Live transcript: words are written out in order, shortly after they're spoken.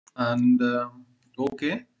And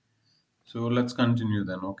okay, so let's continue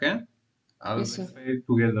then. Okay, I'll Yes, sir. verify it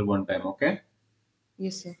together one time. Okay.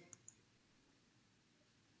 Yes, sir.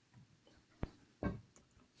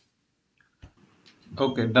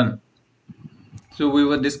 Okay, done. So we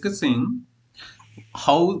were discussing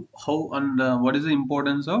how and what is the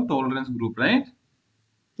importance of tolerance group, right?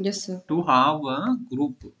 Yes, sir. To have a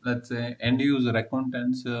group, let's say end user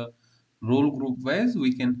accountants role group wise,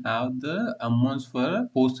 we can have the amounts for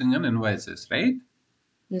posting and invoices, right?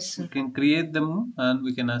 Yes, We sir. can create them and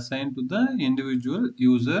we can assign to the individual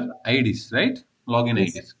user IDs, right? Login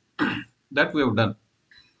Yes. IDs. That we have done.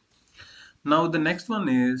 Now the next one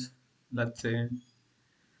is, let's say,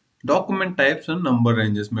 document types and number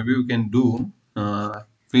ranges. Maybe we can do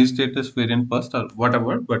field status variant first or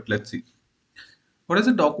whatever, but let's see. What is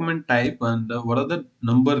the document type and what are the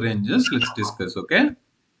number ranges? Let's discuss, okay?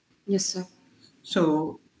 Yes, sir.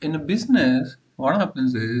 So in a business, what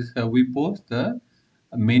happens is we post the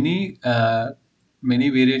many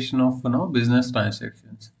variation of business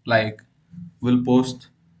transactions. Like we'll post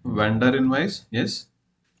vendor invoice. Yes,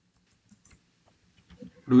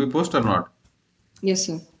 do we post or not? Yes,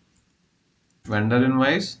 sir. Vendor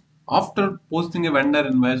invoice. After posting a vendor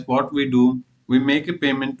invoice, what we do? We make a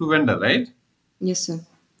payment to vendor, right? Yes, sir.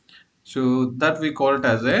 So that we call it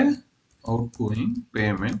as a outgoing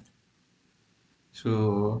payment.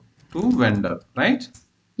 So to vendor, right?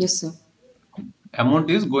 Yes, sir. Amount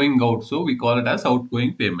is going out, so we call it as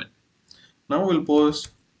outgoing payment. Now we'll post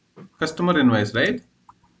customer invoice, right?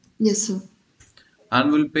 Yes, sir.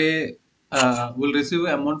 And we'll pay, we'll receive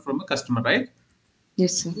amount from a customer, right?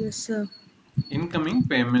 Yes, sir. Yes, sir. Incoming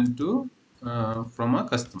payment to from a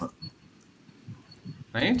customer,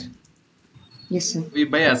 right? Yes, sir. We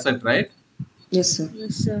buy asset, right? Yes, sir.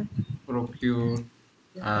 Yes, sir. Procure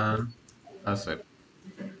and asset,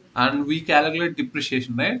 and we calculate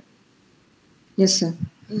depreciation, right? Yes, sir.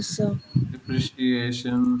 Yes, sir.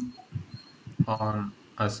 Depreciation on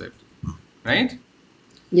asset, right?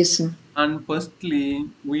 Yes, sir. And firstly,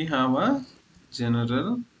 we have a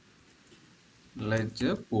general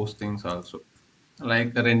ledger postings also,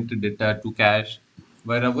 like rent data to cash.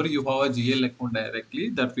 Wherever you have a GL account directly,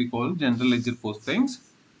 that we call general ledger postings.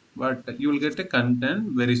 But you will get a content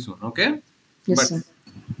very soon, okay? Yes, But sir.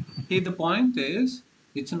 see, the point is,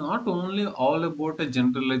 it's not only all about a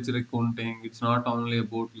general ledger accounting. It's not only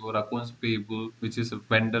about your accounts payable, which is a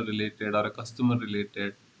vendor related or a customer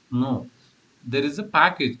related. No, there is a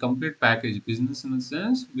package, complete package. Business in a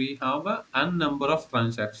sense, we have a n number of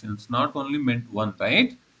transactions, not only meant one,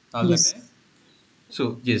 right? All the Yes. time.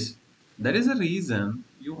 So yes, there is a reason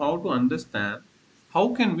you have to understand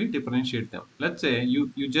how can we differentiate them. Let's say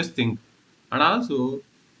you just think, and also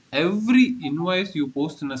every invoice you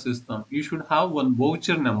post in a system, you should have one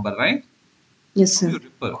voucher number, right? Yes, How sir. you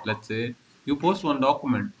refer? Let's say you post one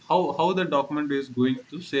document, how the document is going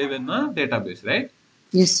to save in a database, right?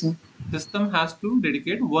 Yes, sir. System has to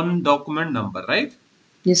dedicate one document number, right?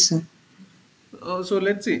 Yes, sir. So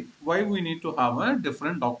let's see why we need to have a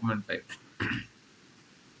different document type.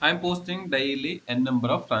 I'm posting daily n number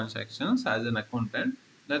of transactions as an accountant.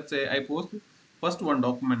 Let's say I post first one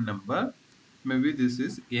document number. Maybe this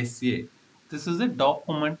is SA. This is a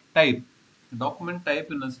document type. Document type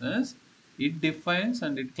in a sense, it defines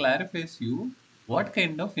and it clarifies you what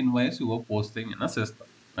kind of invoice you are posting in a system.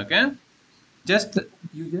 Okay? Just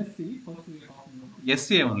you just see first we are talking about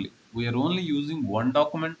SA only. We are only using one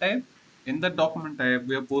document type. In that document type,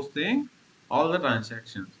 we are posting all the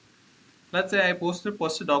transactions. Let's say I posted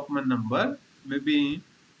post document number. Maybe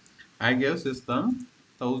I gave system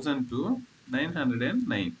 1000 to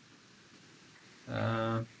 909.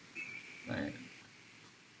 Nine.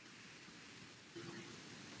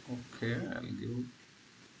 Okay, I'll give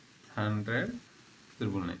 100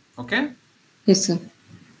 triple nine. Okay, Yes, sir.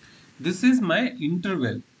 this is my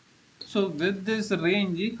interval. So with this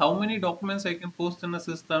range, how many documents I can post in a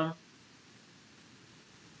system?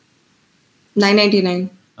 999.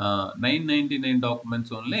 999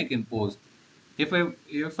 documents only I can post. If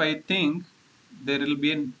I think there will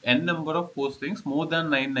be an n number of postings more than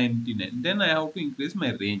 999, then I have to increase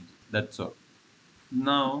my range. That's all.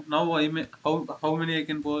 Now I may how many I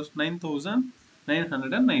can post?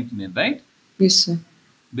 9,999, right? Yes, sir.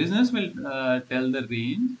 Business will tell the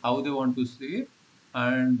range how they want to see,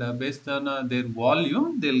 and based on their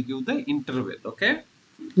volume, they'll give the interval. Okay.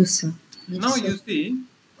 Yes, sir. Yes, Now sir. you see,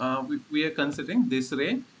 we are considering this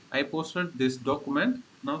range. I posted this document.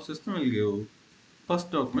 Now system will give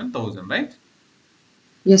first document 1000, right?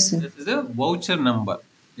 Yes, sir. This is a voucher number.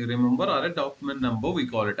 You remember, or a document number we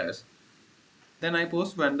call it as. Then I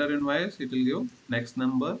post vendor invoice. It will give next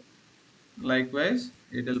number. Likewise,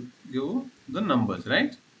 it will give the numbers,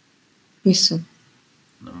 right? Yes, sir.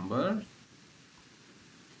 Number,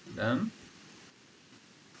 done,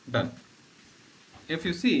 done. If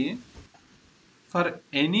you see, for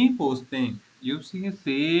any posting, you see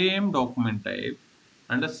same document type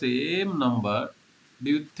and the same number.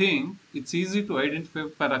 Do you think it's easy to identify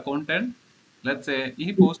for accountant? Let's say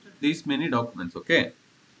he posted these many documents, okay?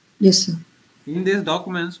 Yes, sir. In these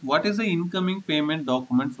documents, what is the incoming payment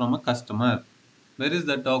document from a customer? Where is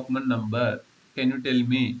the document number? Can you tell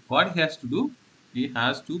me what he has to do? He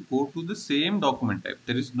has to go to the same document type.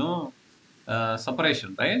 There is no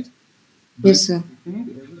separation, right? Yes, sir. Think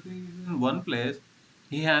everything is in one place.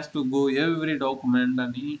 He has to go every document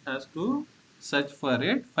and he has to search for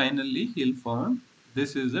it. Finally, he'll find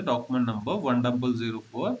this is the document number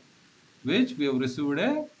 1004, which we have received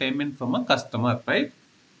a payment from a customer, right?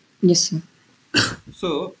 Yes, sir.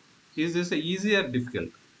 So, is this easy or difficult?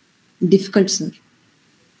 Difficult, sir.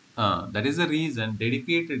 That is the reason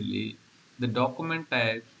dedicatedly the document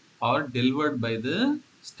types are delivered by the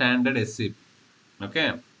standard SAP.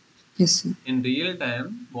 Okay. Yes, sir. In real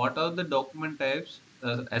time, what are the document types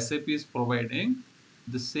SAP is providing?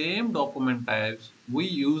 The same document types we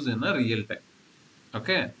use in a real time.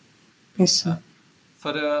 Okay. Yes, Uh, sir.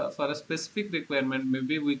 for a specific requirement,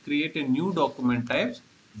 maybe we create a new document types,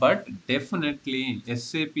 but definitely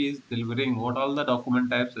SAP is delivering what all the document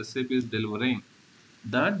types SAP is delivering.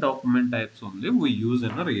 That document types only we use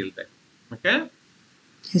in a real time. Okay.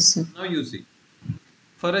 Yes, sir. Now you see,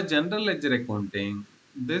 for a general ledger accounting,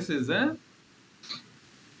 this is a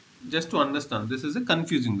just to understand, this is a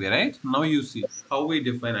confusing way, right? Now you see how we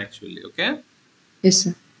define actually, okay? Yes,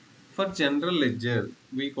 sir. For general ledger,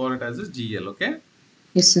 we call it as a GL, okay?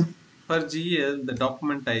 Yes, sir. For GL, the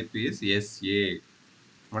document type is SA.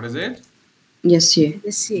 What is it? Yes, yeah.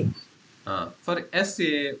 Yes, yeah. For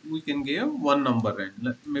SA, we can give one number, right?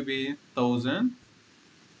 Maybe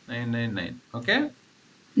 1,999, okay?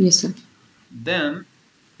 Yes, sir. Then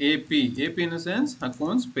AP in a sense,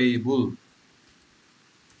 accounts payable.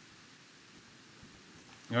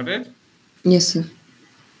 Got it? Yes, sir.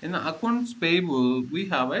 In accounts payable, we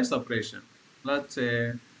have a separation. Let's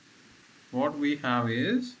say what we have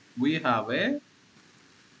is we have a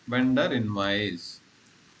vendor invoice.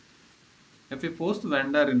 If we post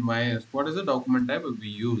vendor invoice, what is the document type we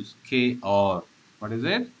use? KR. What is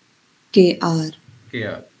it? KR.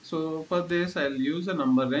 KR. So for this, I'll use a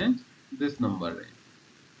number range, this number range,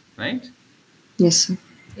 right? Yes, sir.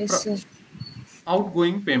 Yes, For sir.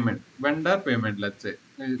 outgoing payment, vendor payment, let's say.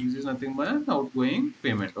 This is nothing but outgoing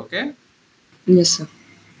payment, okay? Yes, sir.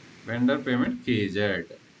 Vendor payment KZ.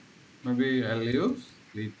 Maybe I'll use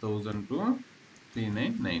 3000 to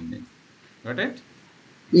 3999. Got it?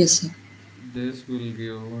 Yes, sir. This will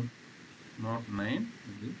give not 9,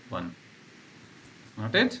 maybe 1.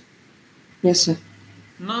 Got it? Yes, sir.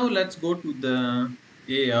 Now let's go to the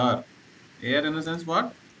AR. AR in a sense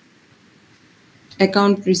what?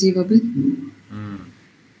 Account receivable. Hmm.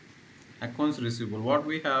 Accounts receivable. What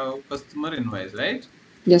we have? Customer invoice, right?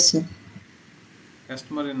 Yes, sir.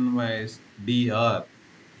 Customer invoice DR.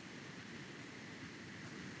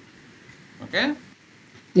 Okay?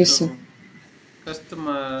 Yes, sir. So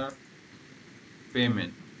customer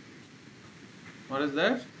payment. What is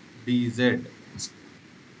that? DZ.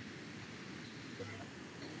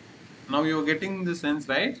 Now you're getting the sense,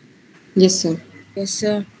 right? Yes, sir. Yes,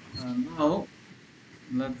 sir. Now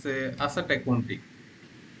let's say asset accounting.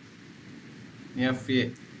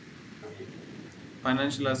 FA.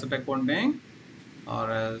 Financial asset accounting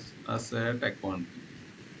or as asset accounting.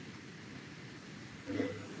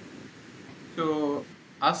 So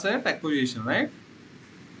asset acquisition, right?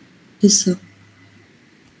 Yes, sir.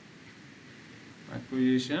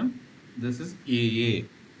 Acquisition. This is AA.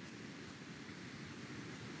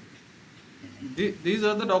 These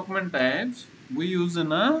are the document types we use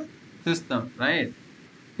in a system, right?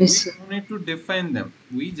 Yes, We sir. don't need to define them.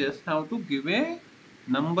 We just have to give a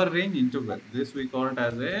number range interval. This we call it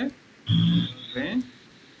as a number range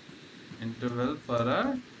interval for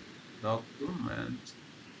a document.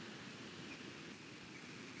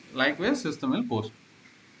 Likewise, system will post.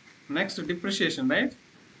 Next, depreciation, right?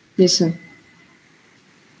 Yes, sir.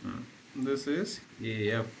 This is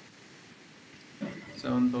AF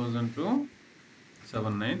 7000 to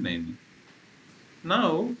 7990.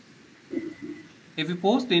 Now, if you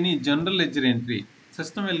post any general ledger entry,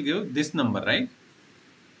 system will give this number, right?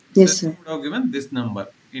 Yes, System sir. would have given this number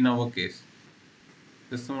in our case.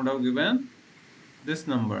 System would have given this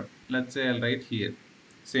number. Let's say I'll write here.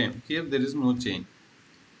 Same. Here there is no change.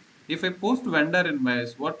 If I post vendor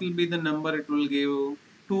invoice, what will be the number it will give?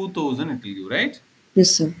 2000 it will give, right?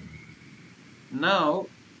 Yes, sir. Now,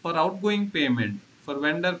 for outgoing payment, for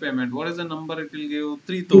vendor payment, what is the number it will give?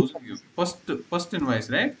 3000 give. First invoice,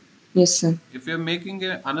 right? Yes, sir. If you're making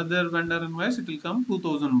another vendor invoice, it will come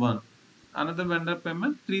 2001. Another vendor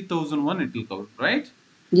payment, 3001 it will come, right?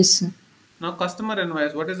 Yes, sir. Now, customer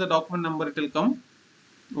invoice, what is the document number it will come?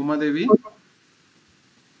 Uma Devi,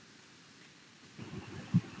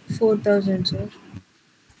 4,000, sir.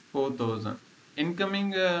 4000.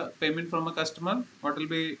 Incoming payment from a customer, what will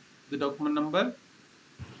be the document number?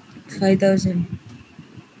 5,000.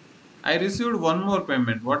 I received one more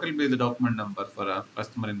payment. What will be the document number for a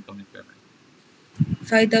customer incoming payment?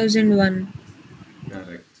 5,001.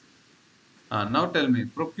 Correct. Now tell me,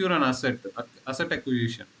 procure an asset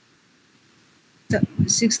acquisition.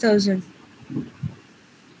 6,000.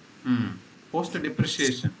 Post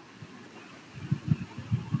depreciation.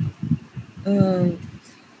 Uh,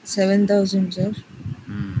 7,000, sir.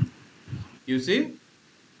 You see,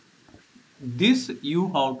 this you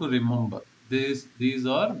have to remember. These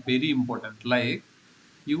are very important. Like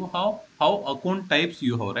you have how account types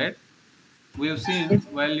you have, right? We have seen Yes.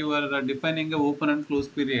 while you are defining a open and close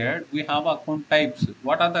period, we have account types.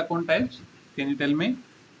 What are the account types? Can you tell me?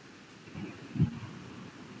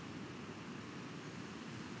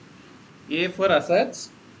 A for assets.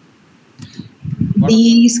 What are the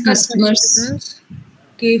These For customers. customers.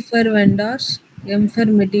 K for vendors. M for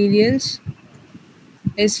materials.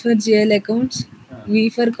 S for GL accounts. uh, V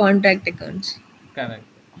for contact accounts. correct?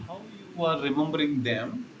 How you are remembering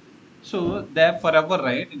them? So they are forever,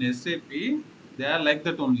 right? In SAP, they are like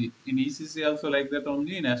that only. In ECC also like that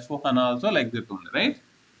only. In S4 HANA also like that only, right?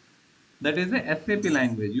 That is the SAP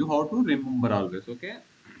language. You have to remember always, okay?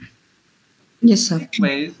 Yes, sir.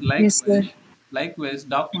 Likewise, Yes, sir. likewise, likewise,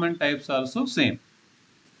 document types also same.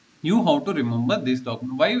 You have to remember this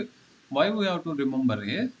document. Why we have to remember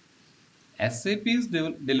is SAP is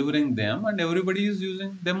delivering them and everybody is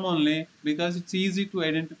using them only because it's easy to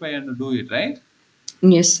identify and do it, right?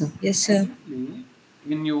 Yes, sir. Yes, sir. Obviously,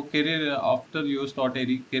 in your career, after you start a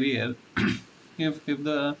career, if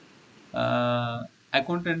the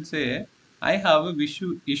accountant say, I have a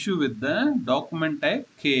issue with the document type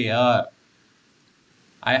KR.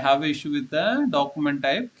 I have a issue with the document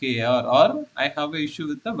type KR, or I have a issue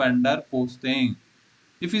with the vendor posting.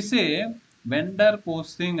 If you say vendor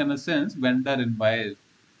posting in a sense, vendor invoice,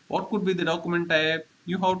 what could be the document type?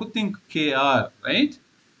 You have to think KR, right?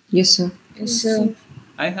 Yes, sir. Yes, sir.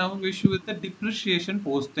 I have an issue with the depreciation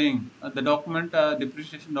posting. The document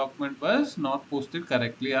depreciation document was not posted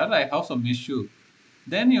correctly, or I have some issue.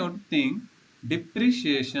 Then you have to think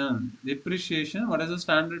depreciation. Depreciation. What is the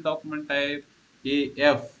standard document type?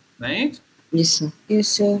 AF, right? Yes, sir. Yes,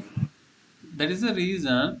 sir. That is the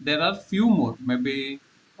reason there are few more, maybe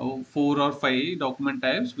 4 or 5 document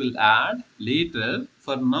types will add later.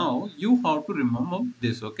 For now, you have to remember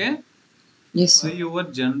this, okay? Yes, For sir. your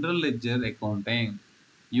general ledger accounting,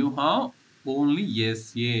 you have only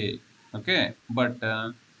SA, okay? But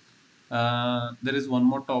there is one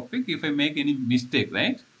more topic. If I make any mistake,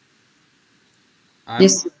 right? I'm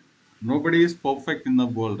Yes, not. sir. Nobody is perfect in the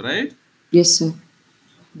world, right? Yes, sir.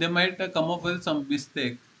 They might come up with some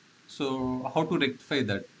mistake. So how to rectify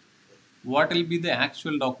that? What will be the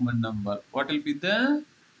actual document number? What will be the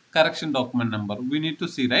correction document number? We need to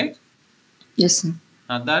see, right? Yes, sir.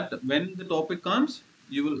 That when the topic comes,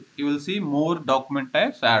 you will see more document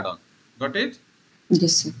types add on. Got it?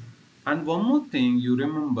 Yes, sir. And one more thing you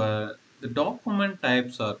remember, the document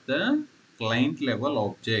types are the client level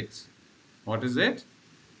objects. What is it?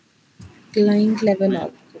 Client level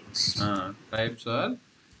Client. objects. Types are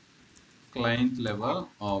client level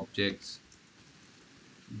objects.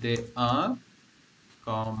 They are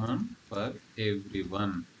common for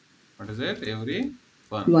everyone. What is it? Everyone.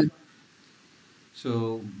 One.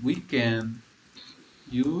 So we can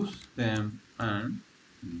use them and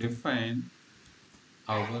define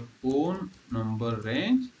our own number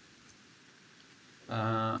range.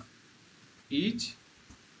 Uh, each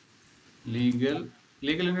legal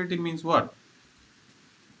entity means what?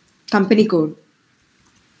 Company code.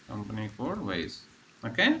 Company code wise.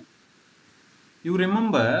 Okay. You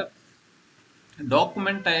remember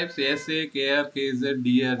document types SA, KR, KZ,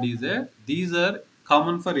 DR, DZ. These are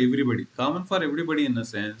common for everybody. Common for everybody in a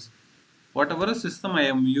sense. Whatever system I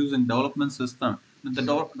am using, development system, the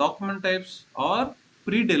document types are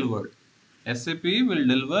pre-delivered. SAP will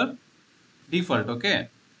deliver default, okay?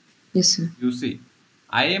 Yes, sir. You see,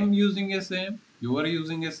 I am using same, you are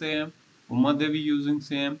using same, Umadevi using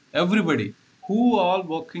same, everybody who all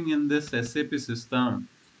working in this SAP system.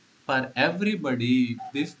 For everybody,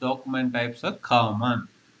 these document types are common.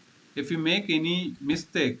 If you make any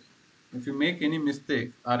mistake, If you make any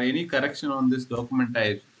mistake or any correction on this document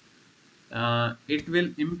type, it will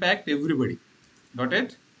impact everybody. Got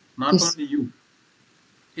it? Not Yes. only you.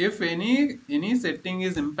 If any setting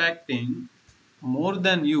is impacting more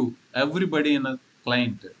than you, everybody in a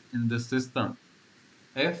client in the system,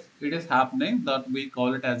 if it is happening, that we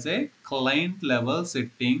call it as a client level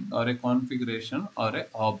setting or a configuration or a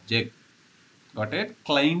object. Got it?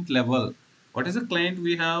 Client level. What is a client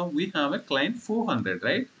we have? We have a client 400,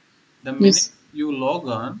 right? The minute Yes. you log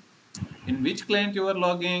on, in which client you are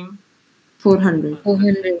logging? 400.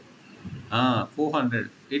 400. 400.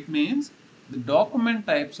 It means the document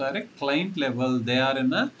types are a client level. They are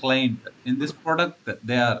in a client. In this product,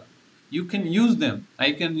 they are. You can use them.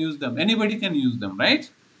 I can use them. Anybody can use them, right?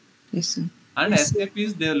 Yes, sir. And Yes, sir. SAP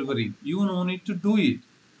is delivering. You no need to do it.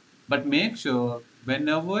 But make sure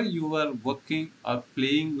whenever you are working or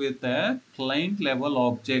playing with a client level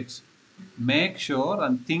objects, make sure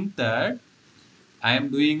and think that I am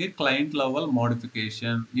doing a client level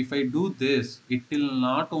modification. If I do this, it will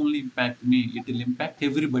not only impact me, it will impact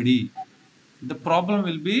everybody. The problem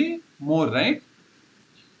will be more, right?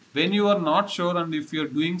 When you are not sure and if you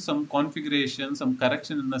are doing some configuration, some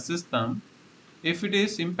correction in the system, if it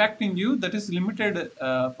is impacting you, that is limited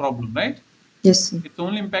problem, right? Yes, sir. It's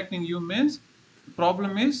only impacting you means the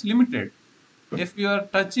problem is limited. If you are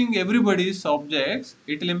touching everybody's objects,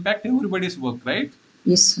 it will impact everybody's work, right?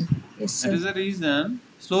 Yes, sir. Yes, That sir. is the reason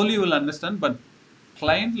slowly you will understand. But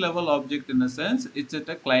client level object, in a sense, it's at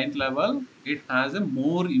a client level, it has a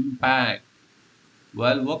more impact.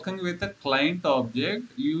 While working with a client object,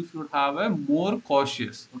 you should have a more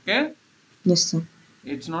cautious. Okay, Yes, sir.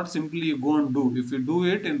 it's not simply you go and do. If you do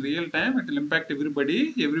it in real time, it will impact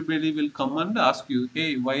everybody. Everybody will come and ask you,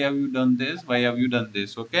 hey, why have you done this? Why have you done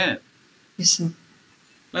this? Okay, Yes, sir.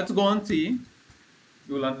 let's go and see.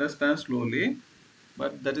 You will understand slowly,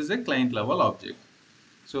 but that is a client level object.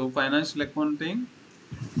 So financial accounting,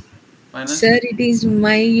 financial Sir, it is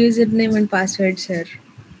my username and password, sir.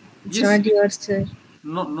 It's yes, not yours, sir.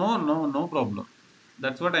 no problem.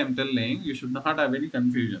 That's what I'm telling. You should not have any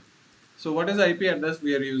confusion. So what is the IP address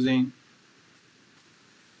we are using?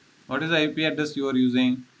 What is the IP address you are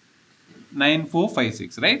using?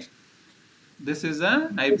 9456, right? This is a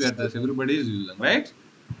IP Yes, sir. address everybody is using, right?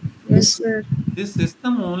 Yes, Yes. sir. This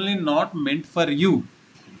system only not meant for you,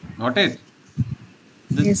 not it.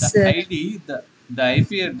 Yes, The sir. ID, the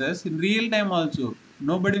IP address in real time also.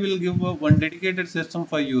 Nobody will give one dedicated system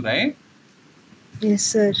for you, right? Yes,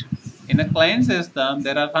 sir. In a client system,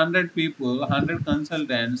 there are 100 people, 100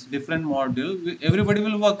 consultants, different module. Everybody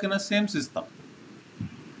will work in a same system.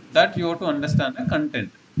 That you have to understand the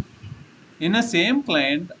content. In a same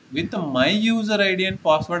client, with my user ID and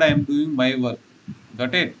password, I am doing my work.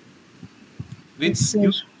 Got it? Yes, With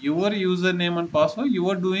sir. your username and password, you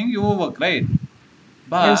are doing your work, right? Yes,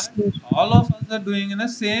 But sir. all of us are doing in the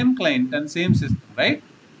same client and same system, right?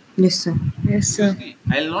 Yes, sir. Yes, You sir. see,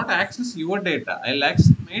 I'll not access your data. I'll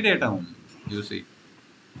access my data only. You see,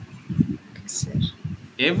 Yes, sir.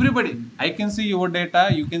 everybody, I can see your data.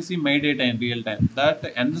 You can see my data in real time. That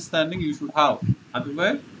understanding you should have.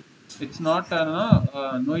 Otherwise, it's not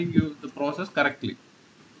knowing you the process correctly.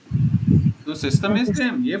 So system is Okay, sir.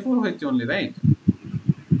 same. A4H only, right?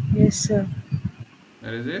 Yes, sir.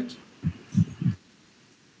 Where is it?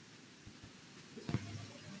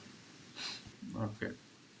 Okay.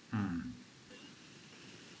 Hmm.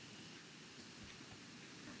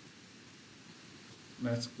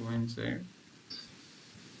 Let's go inside.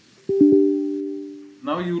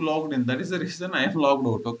 Now you logged in. That is the reason I am logged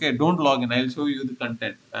out. Okay, don't log in. I'll show you the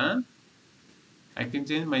content. Huh? I can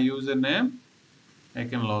change my username. I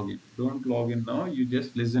can log in. Don't log in now. You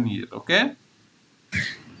just listen here. Okay.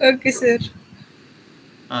 Okay, sir.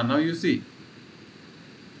 Now you see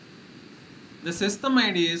the system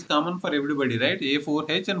ID is common for everybody, right?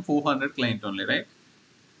 A4H and 400 client only, right?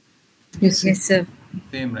 Yes, sir. Yes, sir.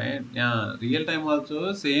 Same, right? Yeah. Real time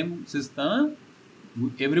also same system.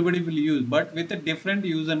 Everybody will use, but with a different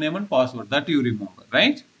username and password. That you remember,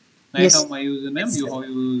 right? I have Yes. my username. Yes, You sir. have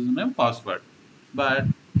your username, password. But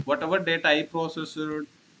whatever data I processor,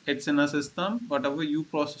 it's in a system. Whatever you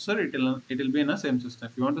processor, it will be in a same system.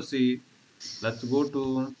 If you want to see, let's go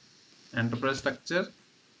to enterprise structure,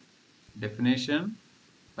 definition,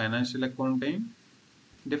 financial accounting,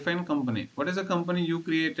 define company. What is the company you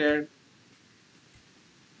created?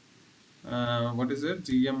 What is it?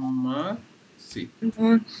 GMRC.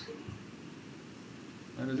 No,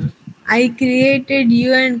 Where is it? I created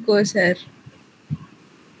you and co, sir.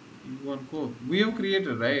 U1 code. We have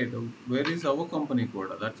created, right? Where is our company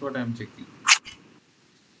code? That's what I'm checking.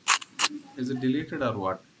 Is it deleted or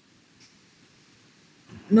what?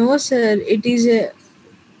 No, sir. It is a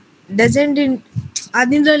doesn't in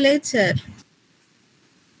Adinlo late, sir.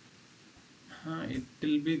 It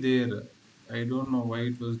will be there. I don't know why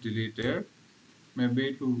it was deleted.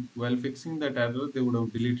 Maybe to while fixing that error, they would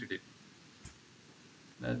have deleted it.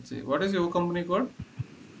 Let's see. What is your company code?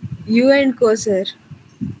 U and Co, sir.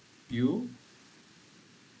 U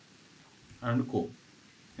and Co.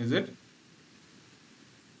 Is it?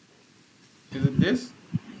 Is it this?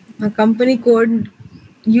 Company code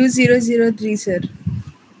U003, sir. Zero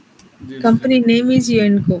zero. Company name is U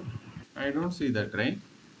and Co. I don't see that, right?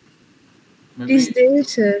 It is Maybe there,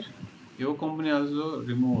 sir. your company also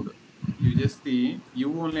removed. You just see you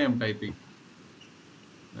only I'm typing.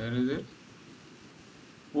 Where is it?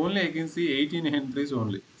 Only I can see 18 entries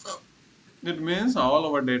only. That means all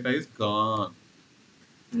our data is gone.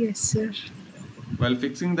 Yes, sir. While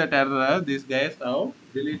fixing that error, these guys have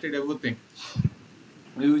deleted everything.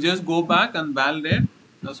 You just go back and validate.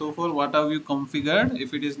 So for what have you configured?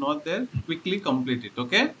 If it is not there, quickly complete it.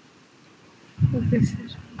 Okay. Okay, sir.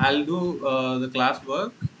 I'll do the class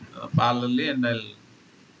work parallelly and I'll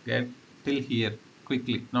get till here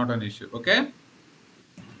quickly. Not an issue. Okay.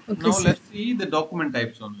 Okay, Now sir. let's see the document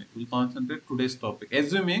types only. We'll concentrate today's topic.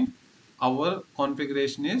 Assuming our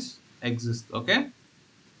configuration is exists. Okay.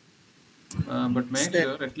 But make Sir.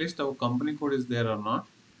 sure at least our company code is there or not.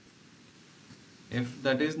 If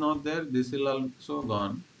that is not there, this will also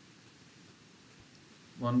gone.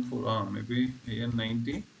 One for maybe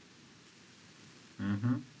AN90.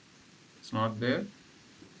 It's not there.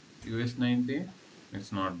 US90.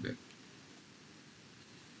 It's not there.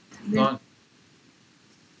 Then, Gone.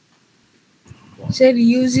 Gone. sir,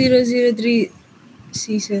 U003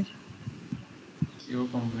 C, sir. Your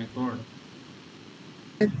company code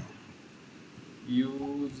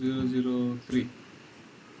U003.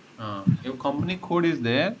 Your company code is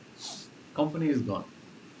there. Company is gone.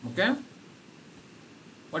 Okay.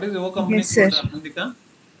 What is your company Yes, sir. code, Anandika?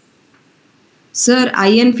 Sir,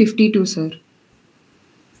 IN52, sir.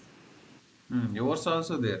 Yours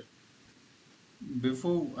also there.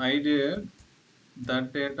 Before I did,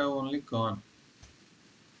 that data only gone.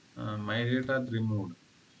 My data removed.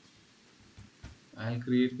 I'll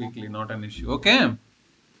create quickly, not an issue. Okay.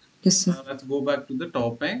 Yes, sir. Let's go back to the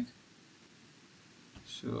topic.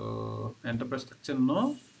 So, enterprise structure,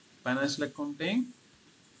 no. Financial accounting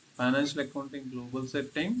global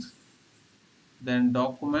settings. Then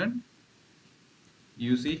document.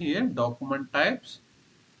 You see here, document types,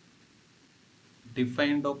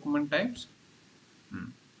 define document types.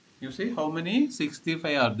 Hmm. You see how many?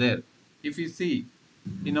 65 are there. If you see,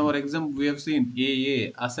 in our exam, we have seen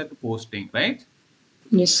AA, asset posting, right?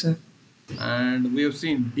 Yes, sir. And we have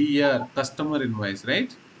seen DR, customer invoice,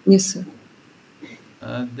 right? Yes, sir.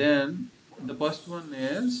 Then the first one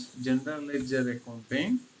is general ledger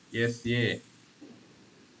accounting. Yes, yeah.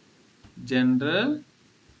 General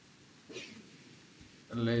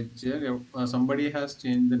ledger. Somebody has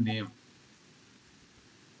changed the name.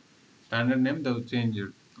 Standard name they've changed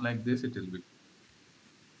it. Like this, it will be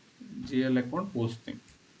GL account posting.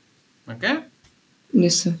 Okay.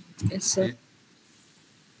 Yes, sir. Yes, sir.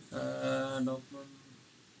 Document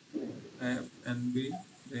type NB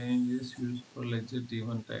range is used for ledger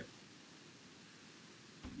D1 type.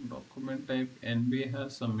 Document type NB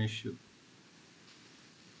has some issue.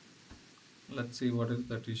 Let's see what is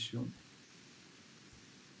that issue.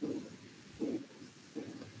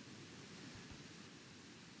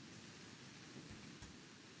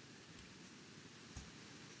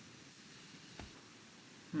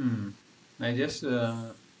 Hmm. I just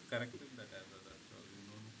corrected that error. That's all. You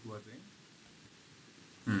no need to worry.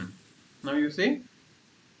 Now you see,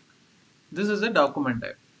 this is a document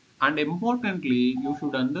type. And importantly, you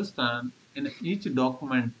should understand in each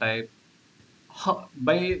document type,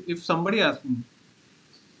 by if somebody asks me,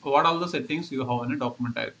 what are the settings you have in a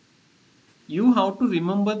document type? You have to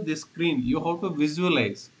remember this screen. You have to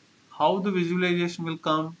visualize. How the visualization will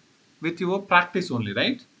come with your practice only,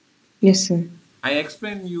 right? Yes, sir. I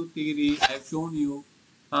explained you theory, I've shown you.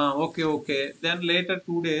 Okay, okay. Then later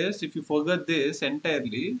 2 days, if you forget this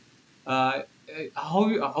entirely,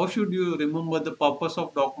 how should you remember the purpose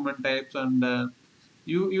of document types and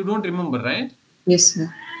you don't remember, right? Yes,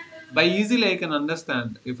 sir. By easily I can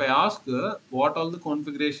understand. If I ask what all the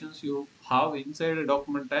configurations you have inside a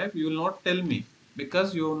document type, you will not tell me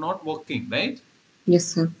because you are not working, right? Yes,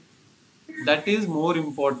 sir. That is more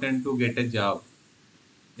important to get a job.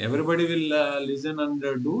 Everybody will listen and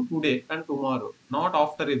do today and tomorrow, not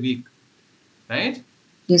after a week, right?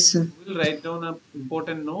 Yes, sir. You will write down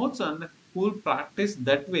important notes and who will practice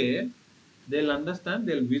that way. They'll understand,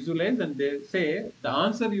 they'll visualize, and they'll say the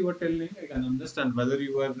answer you are telling, I can understand whether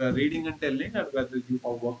you are reading and telling or whether you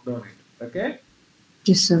have worked on it. Okay.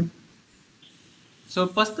 Yes, sir. So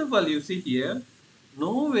first of all, you see here,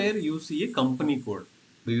 nowhere you see a company code.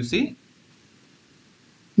 Do you see?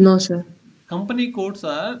 No, sir. Company codes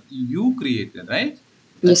are you created, right?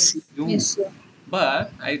 That's Yes. Yes, you. sir.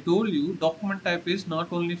 But I told you document type is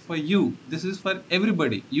not only for you. This is for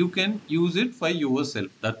everybody. You can use it for yourself.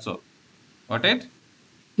 That's all. Got it?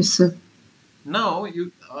 Yes, sir. Now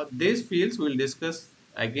you these fields we'll discuss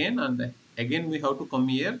again, and again we have to come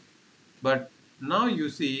here. But now you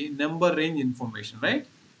see number range information, right?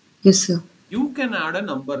 Yes, sir. You can add a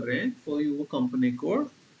number range for your company code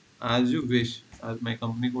as you wish. As my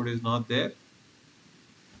company code is not there,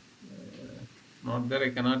 I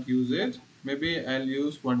cannot use it. Maybe I'll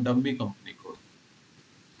use one dummy company code,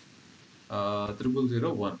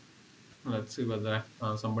 0001. Let's see whether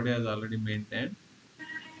somebody has already maintained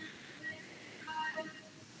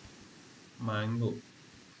Mango.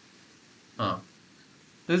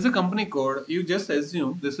 This is a company code. You just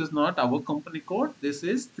assume this is not our company code. This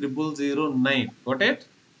is 0009. Got it?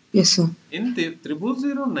 Yes, sir. In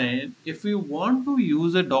 0009, if you want to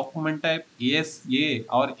use a document type ASA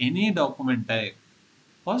or any document type,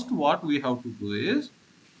 first what we have to do is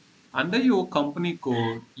under your company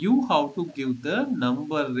code, you have to give the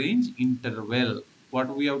number range interval.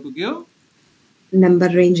 What we have to give? Number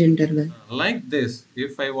range interval. Like this.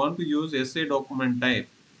 If I want to use SA document type,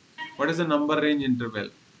 what is the number range interval?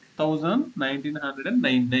 1000,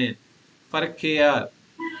 1999. For a KR,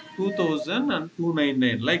 2000 and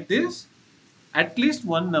 299. Like this, at least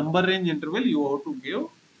one number range interval you have to give.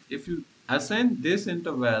 If you assign this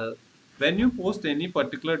interval, when you post any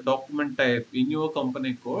particular document type in your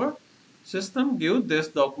company code, system give this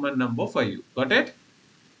document number for you. Got it?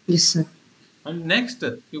 Yes, sir. And next,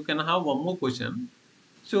 you can have one more question.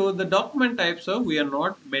 So the document types are we are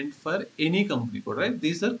not meant for any company code, right?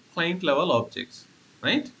 These are client level objects,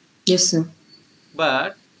 right? Yes, sir.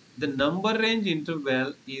 But the number range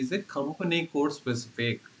interval is a company code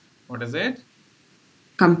specific. What is it?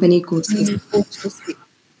 Company code Code specific. specific.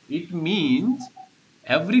 It means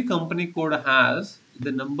every company code has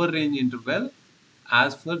the number range interval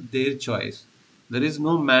as per their choice. There is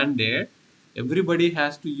no mandate. Everybody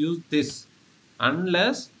has to use this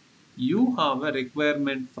unless you have a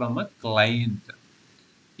requirement from a client.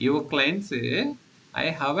 Your client say, I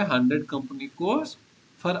have 100 company codes.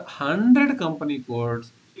 For 100 company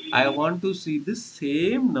codes, I want to see the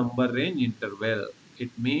same number range interval. It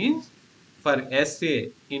means for SA,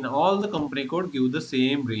 in all the company code, give the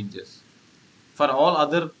same ranges. For all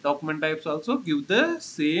other document types also, give the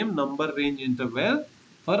same number range interval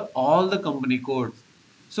for all the company codes.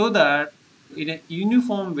 So that in a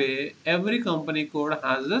uniform way, every company code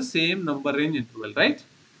has the same number range interval, right?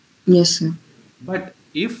 Yes, sir. But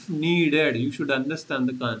if needed, you should understand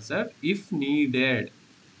the concept. If needed,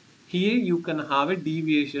 here you can have a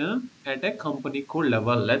deviation at a company code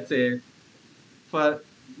level. Let's say for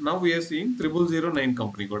now we are seeing 0009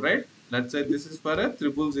 company code, right? Let's say this is for a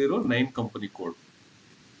 0009 company code.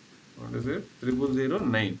 What is it?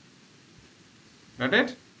 0009. Got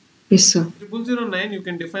it? Yes, sir. 0009 you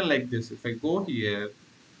can define like this. If I go here,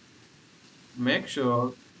 make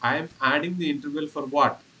sure I am adding the interval for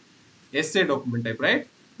what? SA document type, right?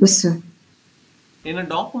 Yes, sir. In a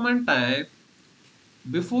document type,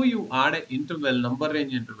 before you add an interval, number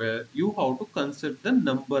range interval, you have to consider the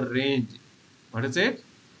number range. What is it?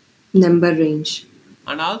 Number range.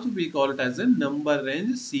 And also we call it as a number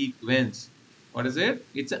range sequence. What is it?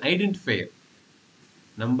 It's an identifier.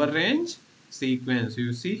 Number range sequence.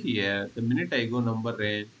 You see here, the minute I go number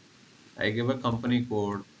range, I give a company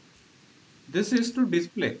code. This is to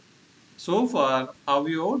display. So far, how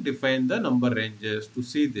you define the number ranges to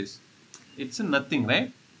see this? It's a nothing,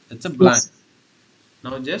 right? It's a blank. Yes.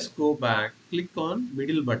 Now just go back, click on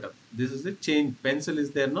middle button. This is the change. Pencil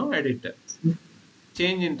is there now, editor.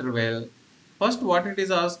 Change interval. First, what it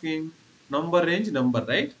is asking? Number range number,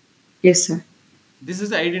 right? Yes, sir. This is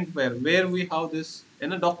the identifier where we have this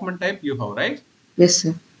in a document type you have, right? Yes,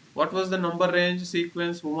 sir. What was the number range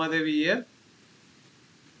sequence, Umadevi here?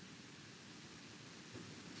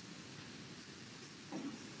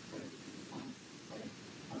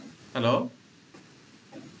 Hello?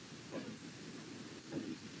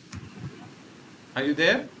 Are you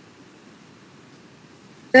there?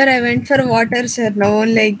 Sir, I went for water, sir. Now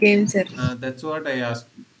only I came, sir. That's what I asked.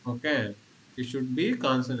 Okay. It should be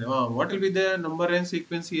constant. What will be the number range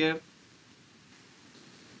sequence here?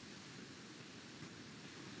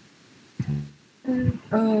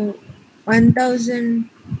 Uh, 1000.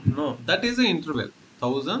 No, that is the interval.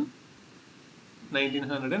 1000.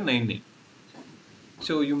 1999.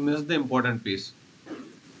 So you missed the important piece.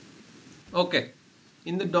 Okay.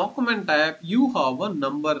 In the document type, you have a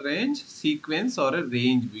number range, sequence, or a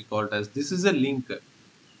range, we call it as. This is a link.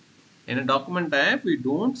 In a document type, we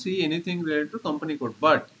don't see anything related to company code.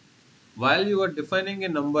 But while you are defining a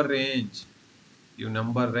number range, you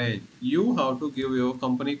have to give your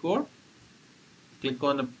company code. Click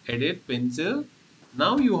on edit pencil.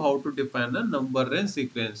 Now you have to define a number range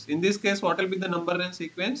sequence. In this case, what will be the number range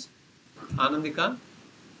sequence? Anandika?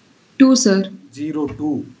 2, sir.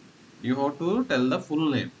 02. You have to tell the full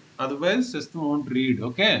name. Otherwise, system won't read.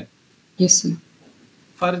 Okay. Yes, sir.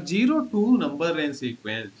 For 02 number range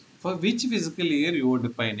sequence, for which physical year you are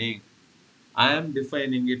defining? I am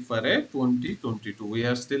defining it for a 2022. We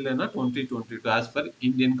are still in a 2022 as per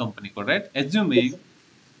Indian company code, right? Assuming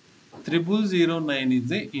 0009 is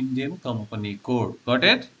the Indian company code. Got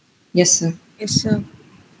it? Yes, sir. Yes, sir.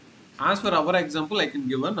 As for our example, I can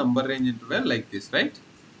give a number range interval like this, right?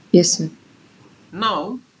 Yes, sir.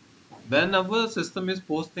 Now, when our system is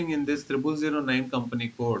posting in this 0009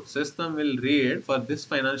 company code, system will read for this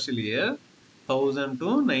financial year 1000 to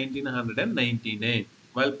 1999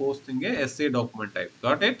 while posting a SA document type.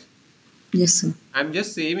 Got it? Yes, sir. I'm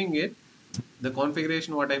just saving it. The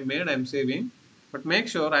configuration what I made, I'm saving. But make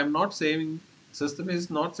sure I'm not saving, system is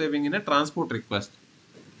not saving in a transport request.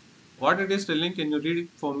 What it is telling, can you read it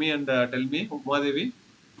for me and tell me, Umadevi?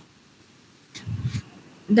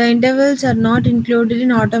 The intervals are not included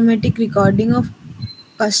in automatic recording of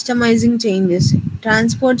customizing changes.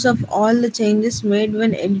 Transports of all the changes made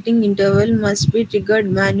when editing interval must be triggered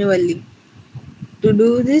manually. To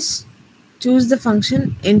do this, choose the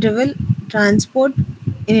function interval transport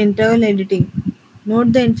in interval editing.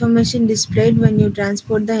 Note the information displayed when you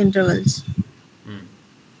transport the intervals. Hmm.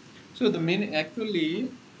 So the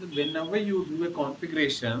actually, whenever you do a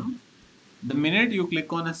configuration, the minute you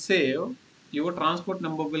click on a save, your transport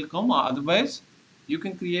number will come. Otherwise, you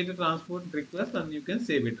can create a transport request and you can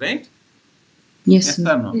save it, right? Yes, Yes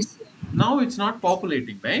sir. or no? Yes. Now it's not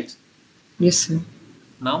populating, right? Yes, sir.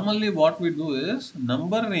 Normally, what we do is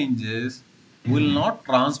number ranges will not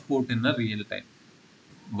transport in a real time.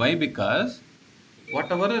 Why? Because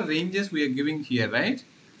whatever ranges we are giving here, right?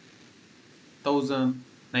 1000,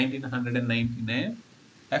 1999.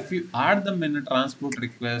 If you add them in a transport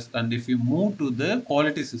request and if you move to the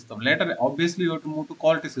quality system, later obviously you have to move to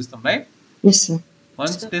quality system, right? Yes, sir.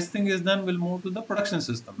 Once So, testing is done, we'll move to the production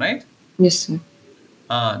system, right? Yes, sir.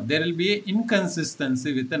 There will be an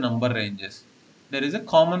inconsistency with the number ranges. There is a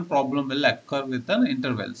common problem will occur with the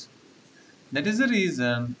intervals. That is the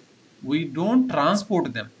reason we don't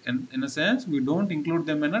transport them. And in a sense, we don't include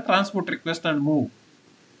them in a transport request and move.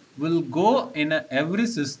 We'll go in every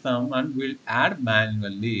system and we'll add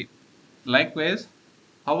manually. Likewise,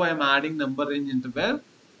 how I am adding number range interval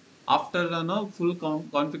after full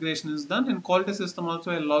configuration is done in quality system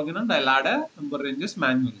also I'll log in and I'll add a number ranges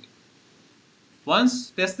manually. Once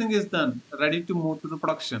testing is done, ready to move to the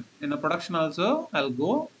production. In a production also, I'll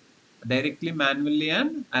go directly manually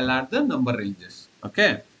and I'll add the number ranges.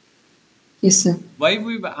 Okay. Yes, sir. Why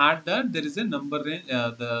we add that? There is a number range.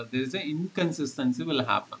 There is an inconsistency will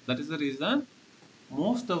happen. That is the reason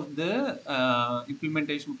most of the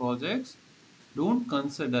implementation projects don't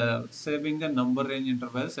consider saving the number range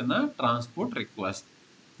intervals in a transport request.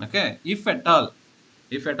 Okay. If at all,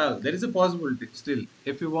 there is a possibility still.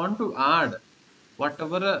 If you want to add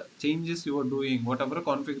whatever changes you are doing, whatever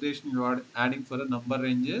configuration you are adding for the number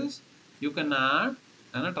ranges, you can add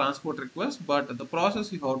and a transport request, but the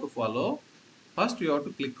process you have to follow. First, you have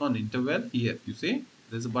to click on interval here. You see,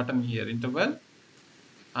 there's a button here, interval,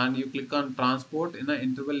 and you click on transport in a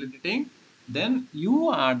interval editing. Then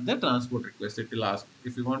you add the transport request. It will ask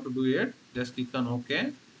if you want to do it. Just click on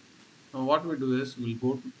OK. Now what we do is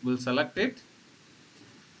we'll select it.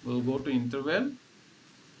 We'll go to interval.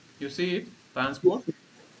 You see it, transport.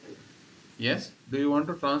 Yes. Do you want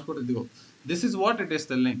to transport it? This is what it is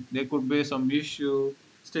telling. There could be some issue.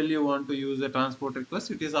 Still, you want to use a transport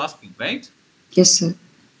request. It is asking, right? Yes, sir.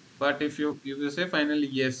 But if you say finally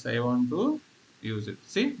yes, I want to use it.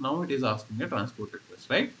 See, now it is asking a transport request,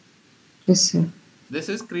 right? Yes, sir. This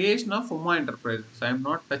is creation of FOMA enterprises. I am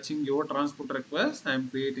not touching your transport request. I am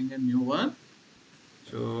creating a new one.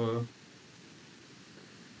 So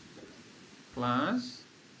class,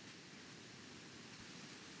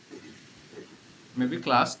 maybe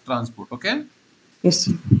class transport. Okay. Yes,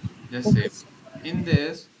 sir. Just okay. save. In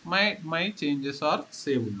this, my changes are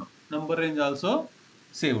saved now. Number range also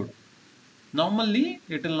saved. Normally,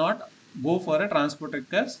 it will not go for a transport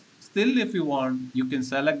request. Still, if you want, you can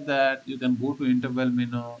select that. You can go to interval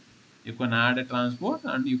menu. You can add a transport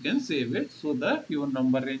and you can save it so that your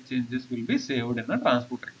number range changes will be saved in a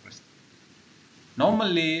transport request.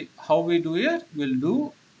 Normally, how we do it? We'll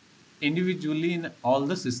do individually in all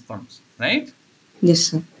the systems, right? Yes,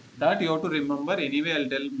 sir. That you have to remember. Anyway, I'll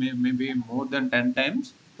tell maybe more than 10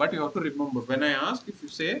 times, but you have to remember. When I ask, if you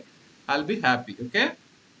say, I'll be happy, okay?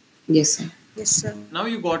 Yes, sir. Yes, sir. Now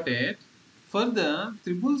you got it. For the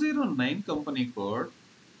 0009 company code,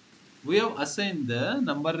 we have assigned the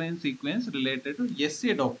number range sequence related to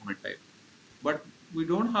SA document type. But we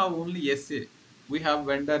don't have only SA. We have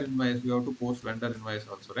vendor invoice. We have to post vendor invoice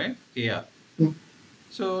also, right? KR. Yeah.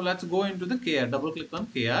 So let's go into the KR. Double click on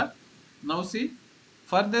KR. Now see,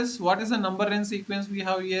 for this, what is the number range sequence we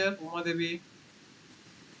have here, Uma Devi?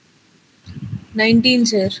 19,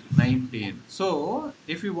 sir. 19. So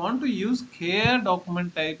if you want to use KR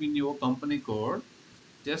document type in your company code,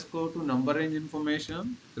 just go to number range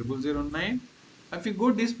information 0009. If you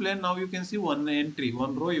go display, now you can see one entry,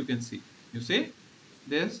 one row you can see. You see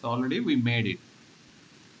this already we made it.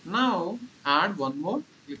 Now add one more,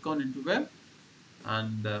 click on interval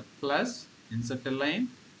and plus insert a line.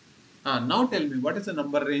 Now tell me what is the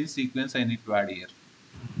number range sequence I need to add here.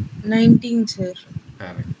 19, sir.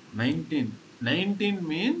 Correct. 19. 19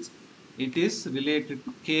 means it is related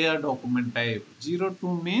to KR document type.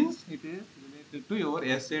 02 means it is related to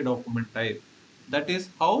your SA document type. That is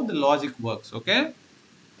how the logic works. Okay.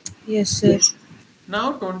 Yes, sir.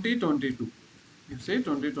 Now 2022. You say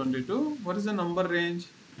 2022. What is the number range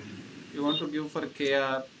you want to give for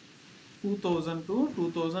KR? 2000 to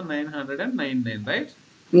 2999, right?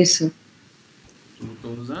 Yes, sir.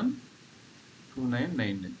 2000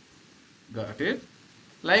 2999. Got it.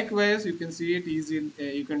 Likewise, you can see it easy.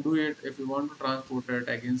 You can do it if you want to transport it.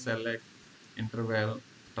 Again, select interval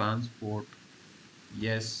transport.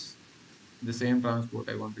 Yes, the same transport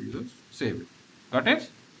I want to use. Save it. Got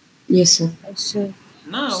it? Yes, sir. Yes, sir.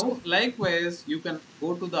 Now, likewise, you can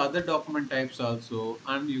go to the other document types also,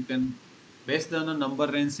 and you can, based on a number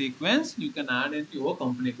range sequence, you can add into your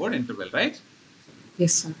company code interval, right?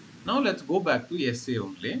 Yes, sir. Now, let's go back to SA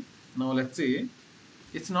only. Now, let's say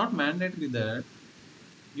it's not mandatory that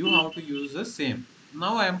you have to use the same.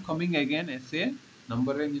 Now I am coming again SA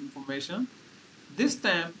number range information. This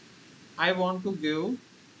time I want to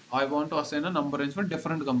assign a number range for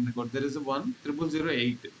different company code. There is a one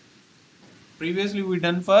 0008. Previously we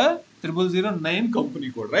done for 0009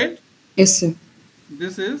 company code, right? Yes, sir.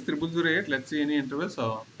 This is 0008. Let's see any interval.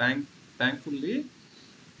 So thankfully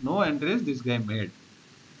no entries this guy made.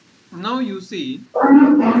 Now you see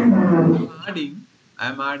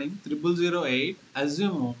I'm adding 0008.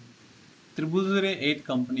 Assume 0008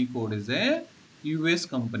 company code is a US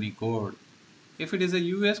company code. If it is a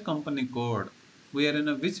US company code, we are in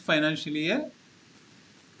a which financial year?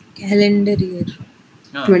 Calendar year.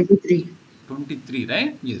 23. 23,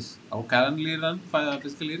 right? Yes. Our calendar year and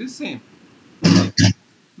fiscal year is same. Right.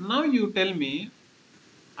 Now you tell me,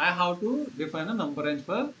 I have to define a number range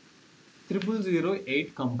for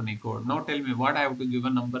 0008 company code. Now tell me what I have to give a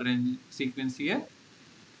number range sequence here.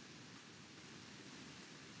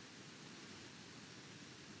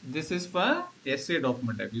 This is for SA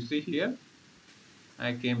document type. You see here,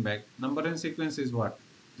 I came back. Number range sequence is what?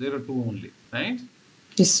 02 only, right?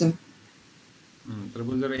 Yes, sir.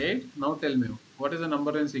 0008. Now tell me, what is the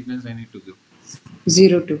number range sequence I need to give?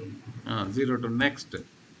 02. 02. Next.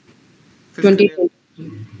 Fiscal year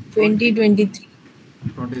 2023.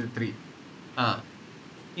 2023.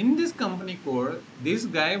 In this company code, this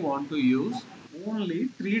guy want to use only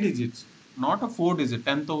 3 digits, not a 4 digit.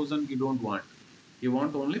 10,000 you don't want. You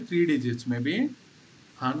want only 3 digits, maybe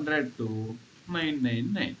 100 to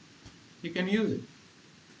 999. You can use it.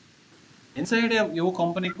 Inside of your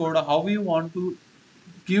company code, how you want to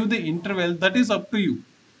give the interval, that is up to you.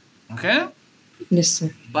 Okay? Yes,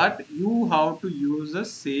 sir. But you have to use the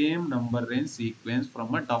same number range sequence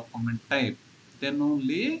from a document type. Then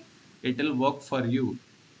only it will work for you.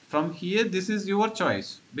 From here, this is your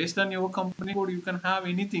choice. Based on your company code, you can have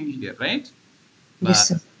anything here, right? Yes, But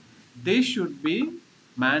sir. they should be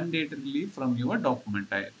mandatorily from your document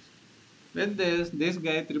types. With this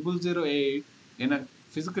guy 0008 in a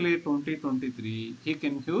fiscal year 2023, he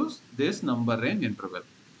can use this number range interval.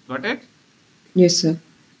 Got it? Yes, sir.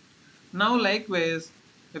 Now, likewise,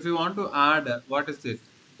 if you want to add, what is it?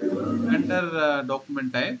 Vendor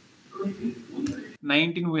document type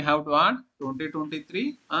 19, we have to add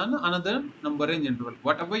 2023 and another number range interval.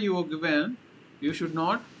 Whatever you are given, you should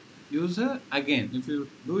not use again. If you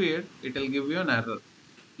do it, it will give you an error.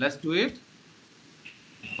 Let's do it.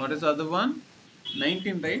 What is the other one?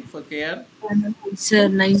 19, right? For KR Sir,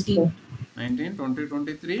 19. 19,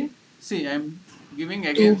 2023. See, I'm giving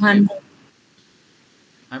again same. 200.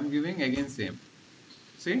 I'm giving again same.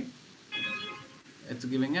 See, it's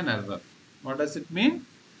giving an error. What does it mean?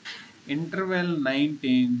 Interval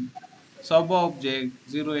 19, sub-object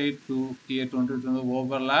 082 here 22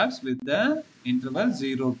 overlaps with the interval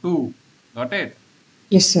 02. Got it?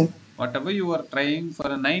 Yes, sir. Whatever you are trying for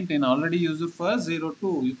a 19 already used for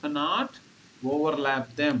 02. You cannot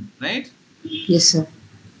overlap them, right? Yes, sir.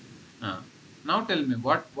 Now tell me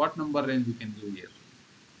what number range we can give here.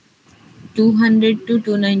 200 to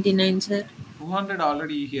 299, sir. 200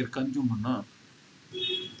 already here consumed, no?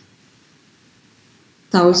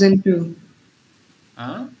 Huh? 1002.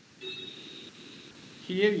 Huh?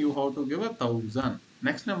 Here you have to give 1,000.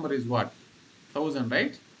 Next number is what? 1,000,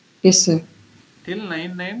 right? Yes, sir. Till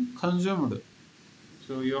 99 consumed.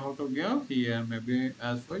 So you have to give here maybe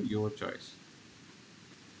as per your choice.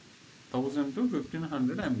 1,000 to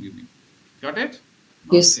 1,500 I am giving. Got it?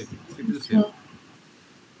 Now Yes. save it. It will save. Sir.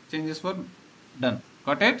 Changes for done.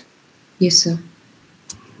 Got it? Yes, sir.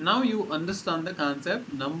 Now you understand the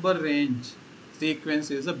concept. Number range sequence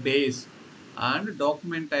is a base and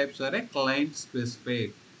document types are a client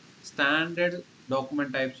specific. Standard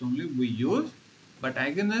document types only we use, but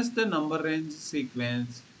against the number range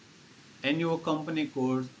sequence and your company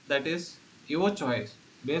code, that is your choice.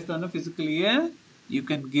 Based on the physical year, you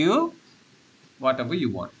can give whatever you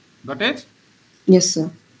want. Got it? Yes,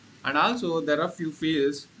 sir. And also there are few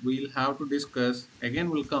fields we'll have to discuss.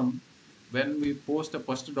 Again, will come when we post a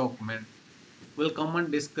first document. We'll come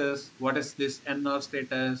and discuss what is this NR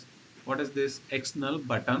status, what is this external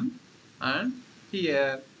button, and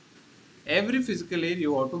here every physical year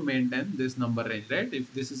you have to maintain this number range, right?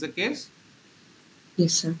 If this is the case,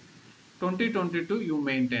 Yes, sir. 2022 you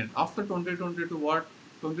maintain. After 2022, what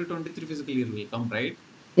 2023 physical year will come, right?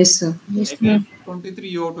 Yes, sir. Yes, sir. Again, 23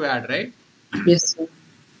 you have to add, right? Yes, sir.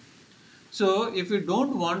 So if you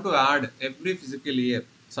don't want to add every physical year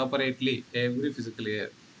separately, every physical year,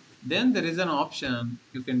 then there is an option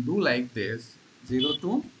you can do like this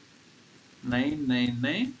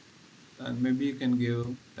 02999 and maybe you can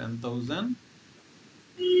give 10,000,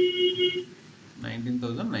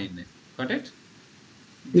 19,099. Got it?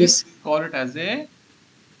 This Yes. we call it as a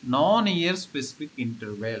non-year specific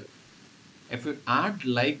interval. If you add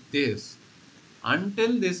like this,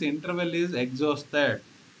 until this interval is exhausted,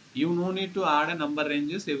 you no need to add a number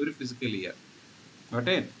ranges every physical year. Got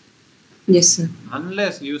it? Yes, sir.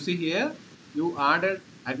 Unless you see here, you added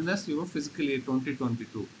against your physical year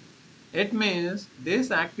 2022. It means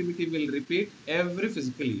this activity will repeat every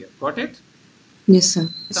physical year. Got it? Yes, sir.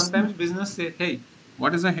 Sometimes business say, hey,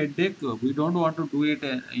 what is a headache? We don't want to do it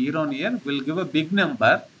year on year. We'll give a big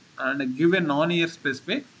number and give a non-year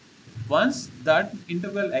specific. Once that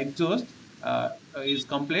interval exhaust is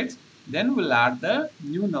complete, then we'll add the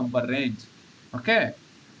new number range. Okay.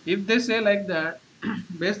 If they say like that,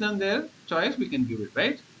 based on their choice, we can give it,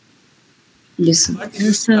 right? Yes, sir. But you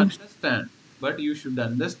Yes, should sir. understand. But you should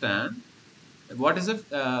understand what is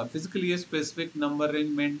a physical year specific number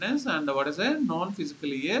range maintenance and what is a non-physical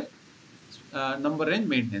year number range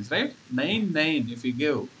maintenance, right? 9 9 if you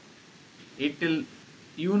give, it will,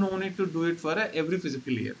 you no need to do it for every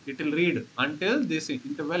physical year. It will read until this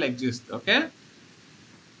interval exists. Okay.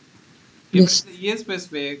 If Yes. it's a year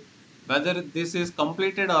specific, whether this is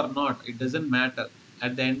completed or not, it doesn't matter.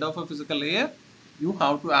 At the end of a physical year, you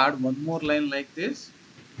have to add one more line like this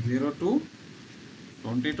 02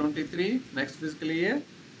 2023 next physical year.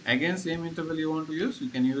 Again, same interval you want to use, you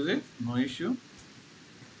can use it, no issue.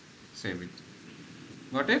 Save it.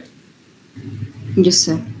 Got it? Yes,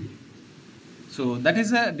 sir. So that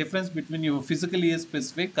is a difference between your physical year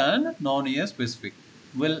specific and non-year specific.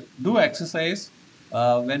 We'll do exercise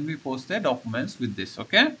when we post the documents with this.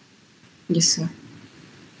 Okay. Yes, sir.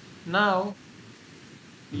 Now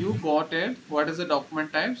you got it. What is the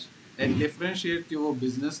document types? And differentiate your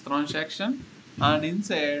business transaction. And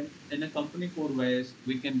inside in a company code wise,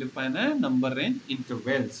 we can define a number range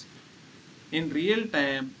intervals. In real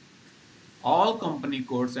time, all company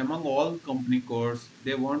codes, among all company codes,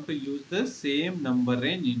 they want to use the same number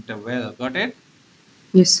range interval. Got it?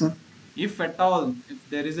 Yes, sir. If at all, if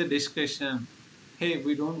there is a discussion, hey,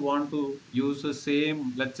 we don't want to use the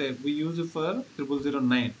same, let's say we use it for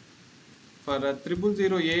 0009. For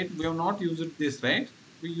 0008, we have not used this, right?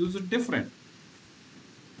 We use it different.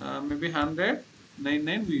 Maybe 100,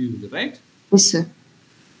 99 we use it, right? Yes, sir.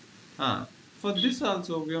 For this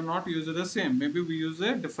also, we have not used the same. Maybe we use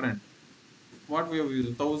a different. What we have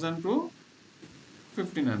used? 1000 to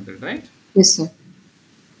 1500, right? Yes, sir.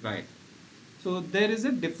 Right. So there is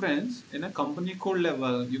a difference in a company code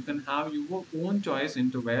level. You can have your own choice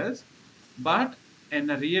intervals, but in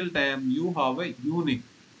a real time, you have a unique.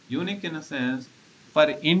 Unique in a sense, for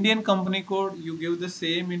Indian company code, you give the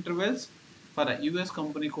same intervals. For a US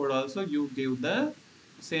company code also, you give the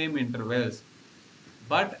same intervals.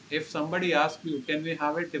 But if somebody asks you, can we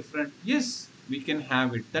have it different? Yes, we can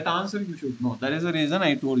have it. That answer you should know. That is the reason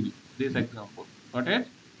I told you this example. Got it?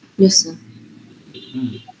 Yes, sir.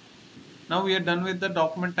 Hmm. Now we are done with the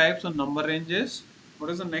document types and number ranges. What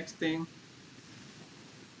is the next thing?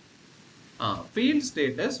 Field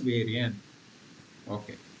status variant.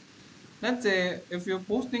 Okay. Let's say if you're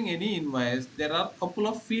posting any invoice, there are a couple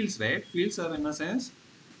of fields, right? Fields are in a sense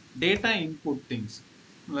data input things.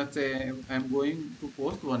 Let's say if I'm going to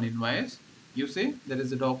post one invoice. You see, there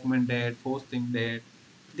is a document date, posting date.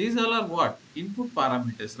 These all are what? Input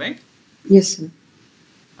parameters, right? Yes, sir.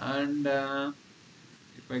 And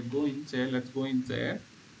if I go inside, let's go inside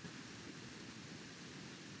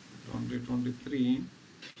 2023.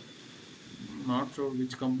 Not sure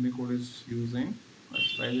which company code is using.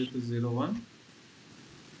 Let's try with the 01.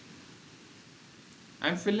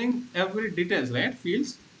 I'm filling every details, right?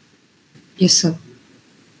 Fields. Yes, sir.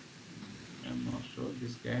 I'm not sure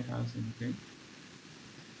this guy has anything.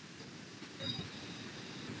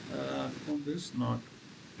 Account is not.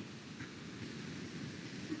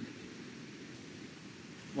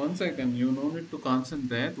 One second, you no need to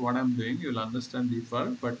concentrate what I'm doing. You'll understand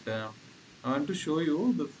deeper. But I want to show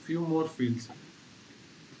you the few more fields.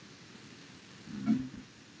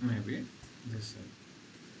 Maybe this side.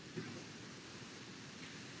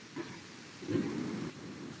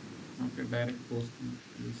 Okay, direct posting.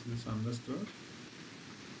 This is understood.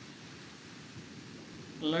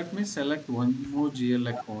 Let me select one more GL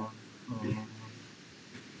account.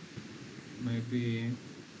 Maybe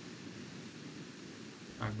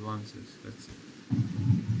advances. Let's see.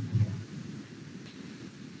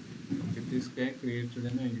 Okay, this guy created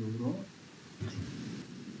in a euro.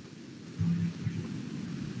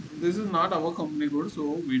 This is not our company code, so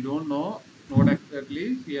we don't know what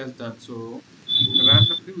exactly he has done. So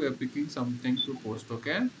randomly we are picking something to post.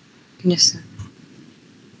 Okay. Yes, sir.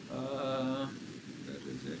 Uh, where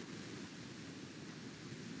is it?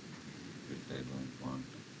 It I don't want.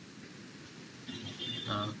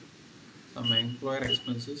 Uh, some employer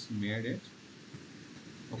expenses made it.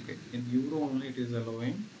 Okay, in euro only it is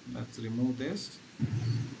allowing. Let's remove this.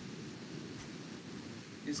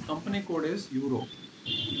 His company code is euro.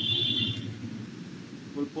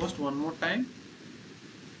 We'll post one more time.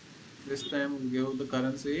 This time we'll give the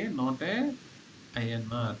currency, not a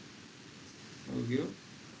INR. We'll give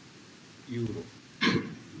euro.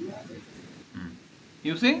 Hmm.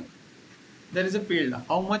 You see, there is a field.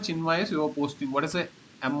 How much invoice you are posting? What is the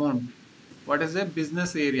amount? What is the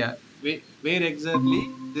business area? Where exactly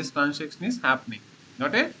this transaction is happening?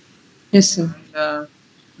 Got it? Yes, sir. uh,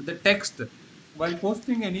 the text while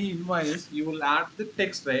posting any invoice you will add the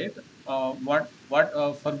text, right? What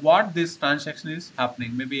For what this transaction is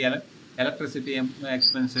happening, maybe electricity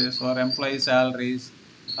expenses or employee salaries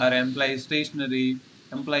or employee stationery,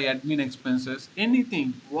 employee admin expenses,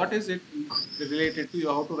 anything. What is it related to? You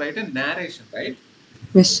have to write a narration, right?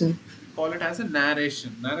 Yes, sir. Call it as a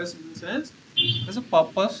narration in the sense there's a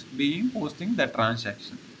purpose being posting the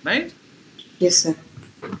transaction, right? Yes, sir.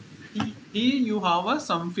 Here you have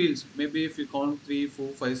some fields. Maybe if you count 3, 4,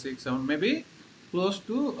 5, 6, 7, maybe close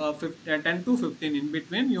to 10 to 15 in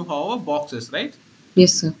between, you have boxes, right?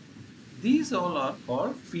 Yes, sir. These all are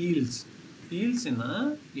called fields. Fields in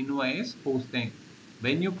a invoice posting.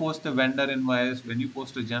 When you post a vendor invoice, when you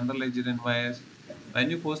post a general ledger invoice, when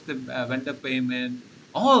you post a vendor payment,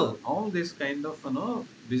 all this kind of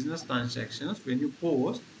business transactions. When you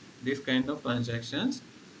post this kind of transactions,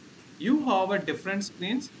 you have a different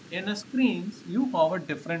screens. In a screens you have a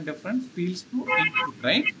different fields to input,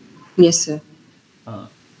 right? Yes, sir. uh,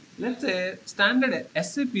 let's say standard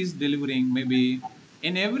SAP is delivering, maybe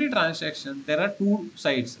in every transaction there are two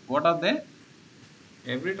sides. What are they?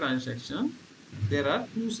 Every transaction there are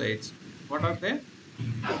two sides. What are they?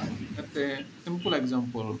 Let's say simple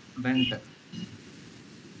example,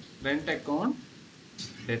 rent account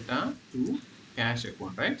data to cash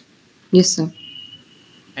account, right? Yes, sir.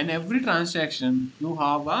 And every transaction you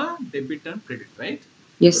have a debit and credit, right?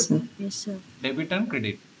 Yes, sir. Yes, sir. Debit and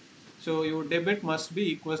credit. So your debit must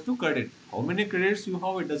be equals to credit. How many credits you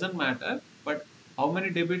have, it doesn't matter. But how many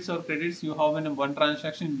debits or credits you have in one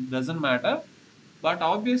transaction doesn't matter. But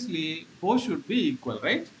obviously, both should be equal,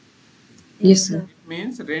 right? Yes, Yes, sir. sir. It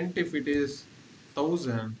means rent if it is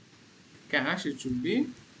 1,000, cash it should be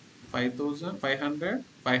 5,000, 500,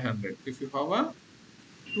 500. If you have a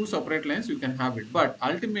two separate lines, you can have it. But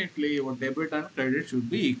ultimately, your debit and credit should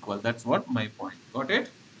be equal. That's what my point. Got it?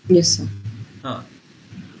 Yes, sir. Huh.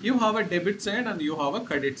 You have a debit side and you have a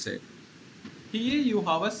credit side. Here you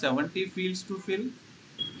have a 70 fields to fill.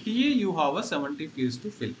 Here you have a 70 fields to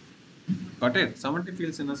fill. Got it? 70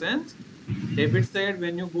 fields in a sense. Debit side,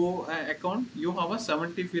 when you go account, you have a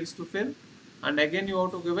 70 fields to fill. And again, you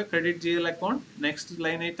have to give a credit GL account, next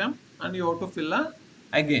line item, and you have to fill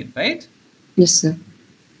again, right? Yes, sir.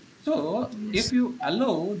 So if Yes. you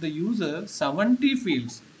allow the user 70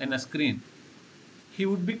 fields in a screen, he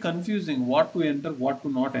would be confusing what to enter, what to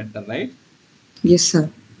not enter, right? Yes, sir.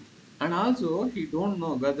 And also he don't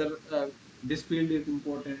know whether this field is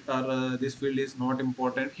important or this field is not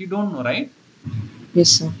important. He don't know, right? Yes,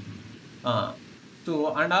 sir. uh, so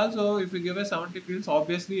and also if you give a 70 fields,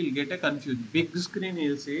 obviously he'll get a confused big screen,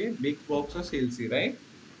 he'll see big boxes, he'll see, right?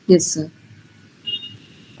 Yes, sir.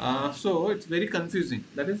 So it's very confusing.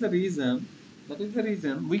 That is the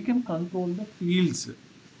reason we can control the fields.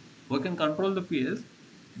 We can control the fields.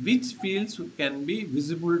 Which fields can be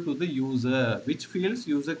visible to the user, which fields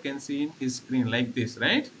user can see in his screen, like this,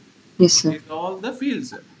 right? Yes, sir. These are all the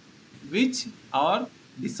fields which are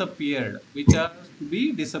disappeared, which are to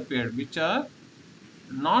be disappeared, which are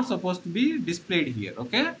not supposed to be displayed here,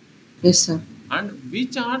 okay? Yes, sir. And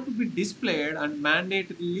which are to be displayed and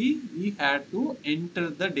mandatorily we had to enter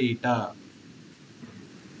the data.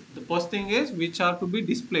 The first thing is which are to be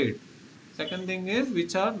displayed. Second thing is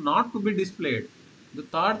which are not to be displayed. The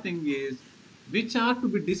third thing is which are to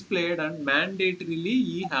be displayed and mandatorily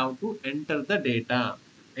ye have to enter the data.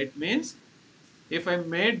 It means if I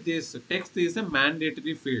made this text is a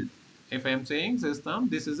mandatory field. If I am saying system,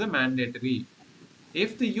 this is a mandatory.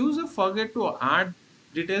 If the user forget to add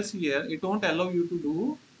details here, it won't allow you to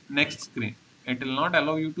do next screen. It will not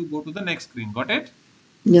allow you to go to the next screen. Got it?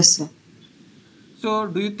 Yes, sir. So,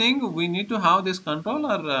 do you think we need to have this control,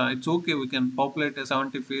 or it's okay? We can populate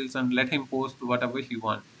 70 fields and let him post whatever he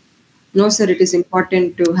wants. No, sir. It is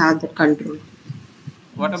important to have that control.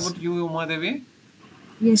 What Yes. about you, Umadevi?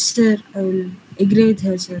 Yes, sir. I will agree with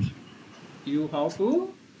her, sir. You have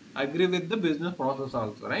to agree with the business process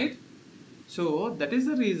also, right? So that is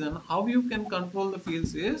the reason how you can control the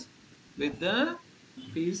fields is with the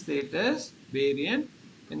field status variant.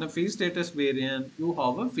 In the field status variant, you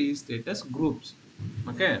have a field status groups.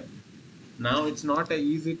 Okay. Now it's not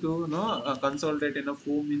easy to consolidate in a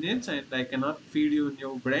 4 minutes, and I cannot feed you in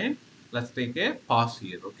your brain. Let's take a pause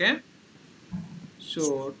here. Okay.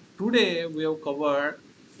 So today we have covered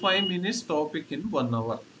 5 minutes topic in 1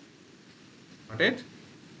 hour. Got it?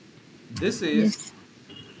 This is Yes.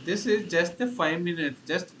 This is just a 5 minutes.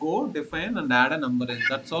 Just go, define, and add a number in.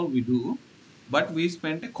 That's all we do. But we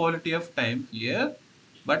spent a quality of time here.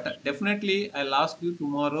 But definitely, I'll ask you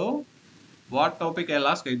tomorrow what topic I'll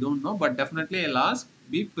ask. I don't know, but definitely I'll ask.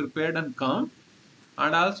 Be prepared and come.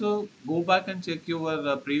 And also go back and check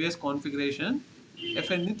your previous configuration. If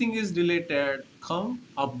anything is deleted, come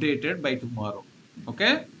updated by tomorrow.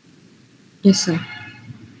 Okay? Yes, sir.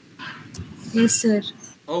 Yes, sir.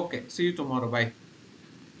 Okay. See you tomorrow. Bye.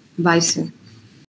 Bye, sir.